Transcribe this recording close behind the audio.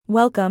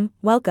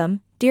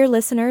Welcome, dear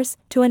listeners,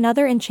 to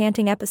another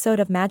enchanting episode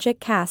of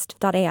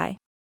MagicCast.ai.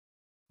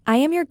 I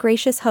am your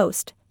gracious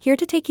host, here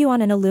to take you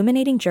on an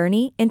illuminating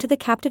journey into the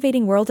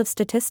captivating world of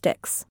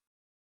statistics.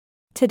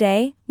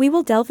 Today, we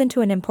will delve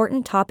into an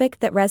important topic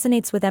that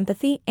resonates with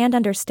empathy and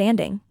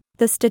understanding: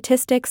 the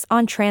statistics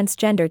on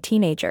transgender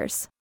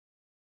teenagers.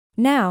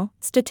 Now,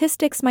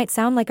 statistics might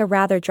sound like a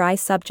rather dry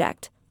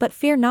subject, but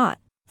fear not,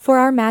 for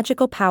our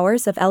magical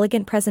powers of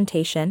elegant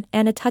presentation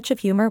and a touch of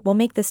humor will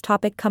make this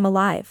topic come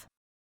alive.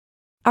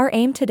 Our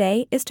aim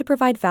today is to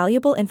provide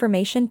valuable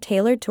information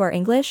tailored to our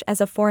English as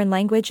a foreign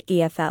language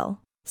EFL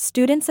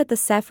students at the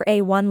CEFR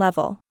A1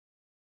 level.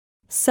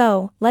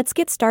 So, let's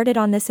get started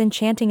on this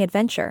enchanting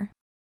adventure.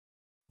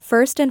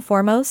 First and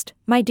foremost,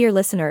 my dear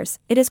listeners,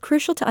 it is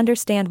crucial to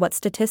understand what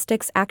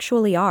statistics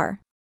actually are.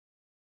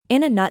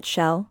 In a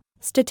nutshell,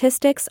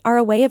 statistics are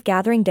a way of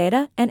gathering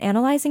data and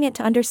analyzing it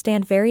to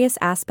understand various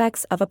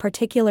aspects of a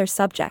particular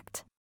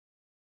subject.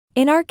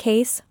 In our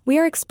case, we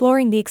are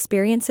exploring the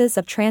experiences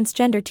of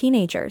transgender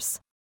teenagers.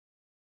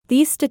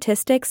 These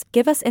statistics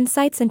give us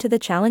insights into the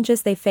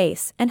challenges they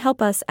face and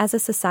help us as a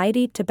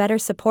society to better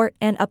support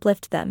and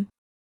uplift them.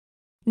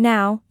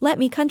 Now, let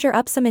me conjure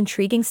up some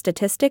intriguing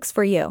statistics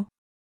for you.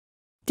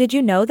 Did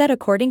you know that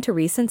according to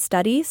recent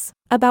studies,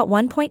 about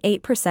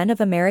 1.8% of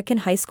American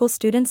high school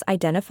students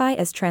identify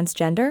as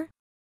transgender?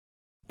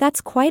 That's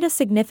quite a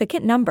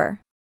significant number.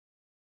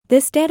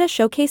 This data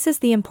showcases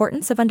the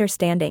importance of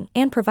understanding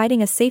and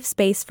providing a safe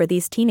space for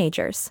these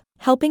teenagers,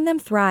 helping them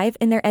thrive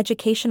in their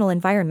educational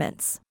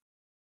environments.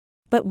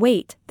 But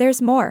wait,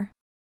 there's more.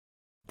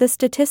 The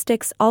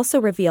statistics also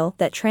reveal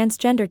that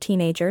transgender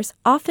teenagers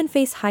often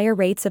face higher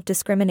rates of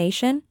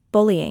discrimination,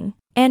 bullying,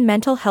 and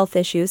mental health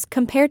issues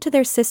compared to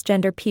their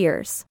cisgender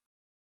peers.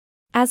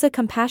 As a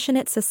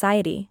compassionate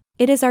society,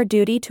 it is our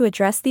duty to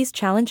address these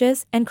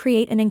challenges and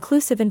create an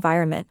inclusive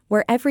environment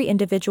where every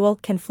individual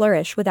can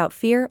flourish without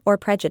fear or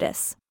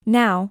prejudice.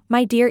 Now,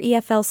 my dear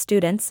EFL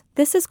students,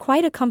 this is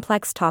quite a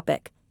complex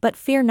topic, but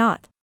fear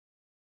not.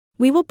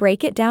 We will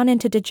break it down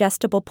into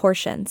digestible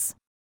portions.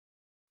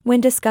 When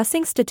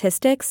discussing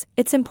statistics,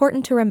 it's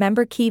important to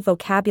remember key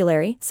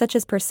vocabulary such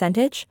as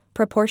percentage,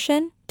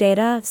 proportion,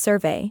 data,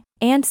 survey,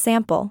 and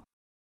sample.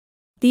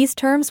 These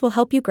terms will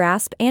help you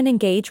grasp and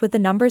engage with the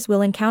numbers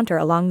we'll encounter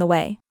along the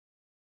way.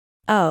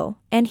 Oh,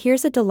 and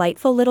here's a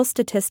delightful little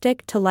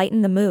statistic to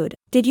lighten the mood.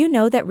 Did you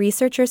know that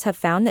researchers have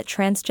found that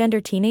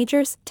transgender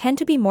teenagers tend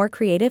to be more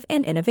creative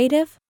and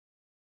innovative?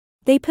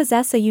 They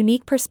possess a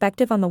unique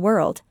perspective on the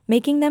world,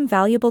 making them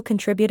valuable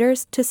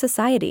contributors to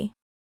society.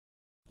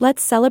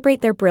 Let's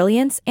celebrate their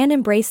brilliance and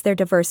embrace their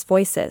diverse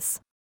voices.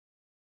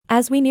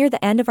 As we near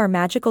the end of our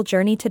magical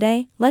journey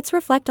today, let's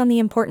reflect on the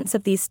importance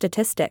of these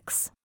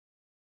statistics.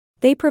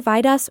 They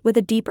provide us with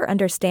a deeper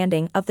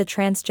understanding of the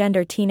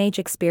transgender teenage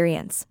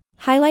experience,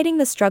 highlighting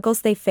the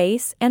struggles they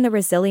face and the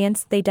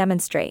resilience they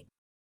demonstrate.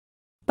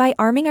 By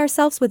arming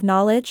ourselves with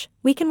knowledge,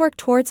 we can work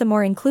towards a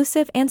more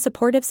inclusive and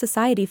supportive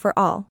society for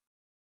all.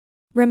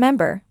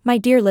 Remember, my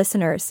dear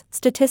listeners,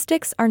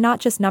 statistics are not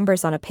just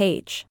numbers on a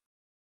page.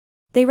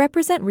 They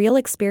represent real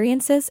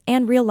experiences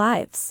and real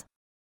lives.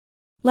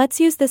 Let's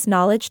use this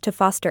knowledge to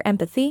foster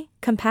empathy,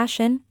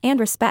 compassion, and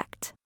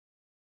respect.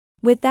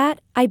 With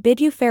that, I bid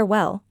you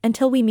farewell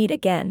until we meet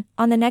again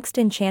on the next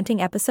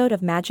enchanting episode of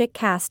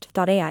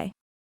MagicCast.ai.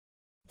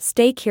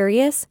 Stay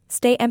curious,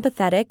 stay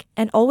empathetic,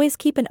 and always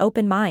keep an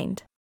open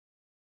mind.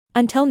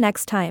 Until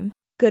next time,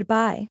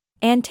 goodbye,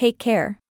 and take care.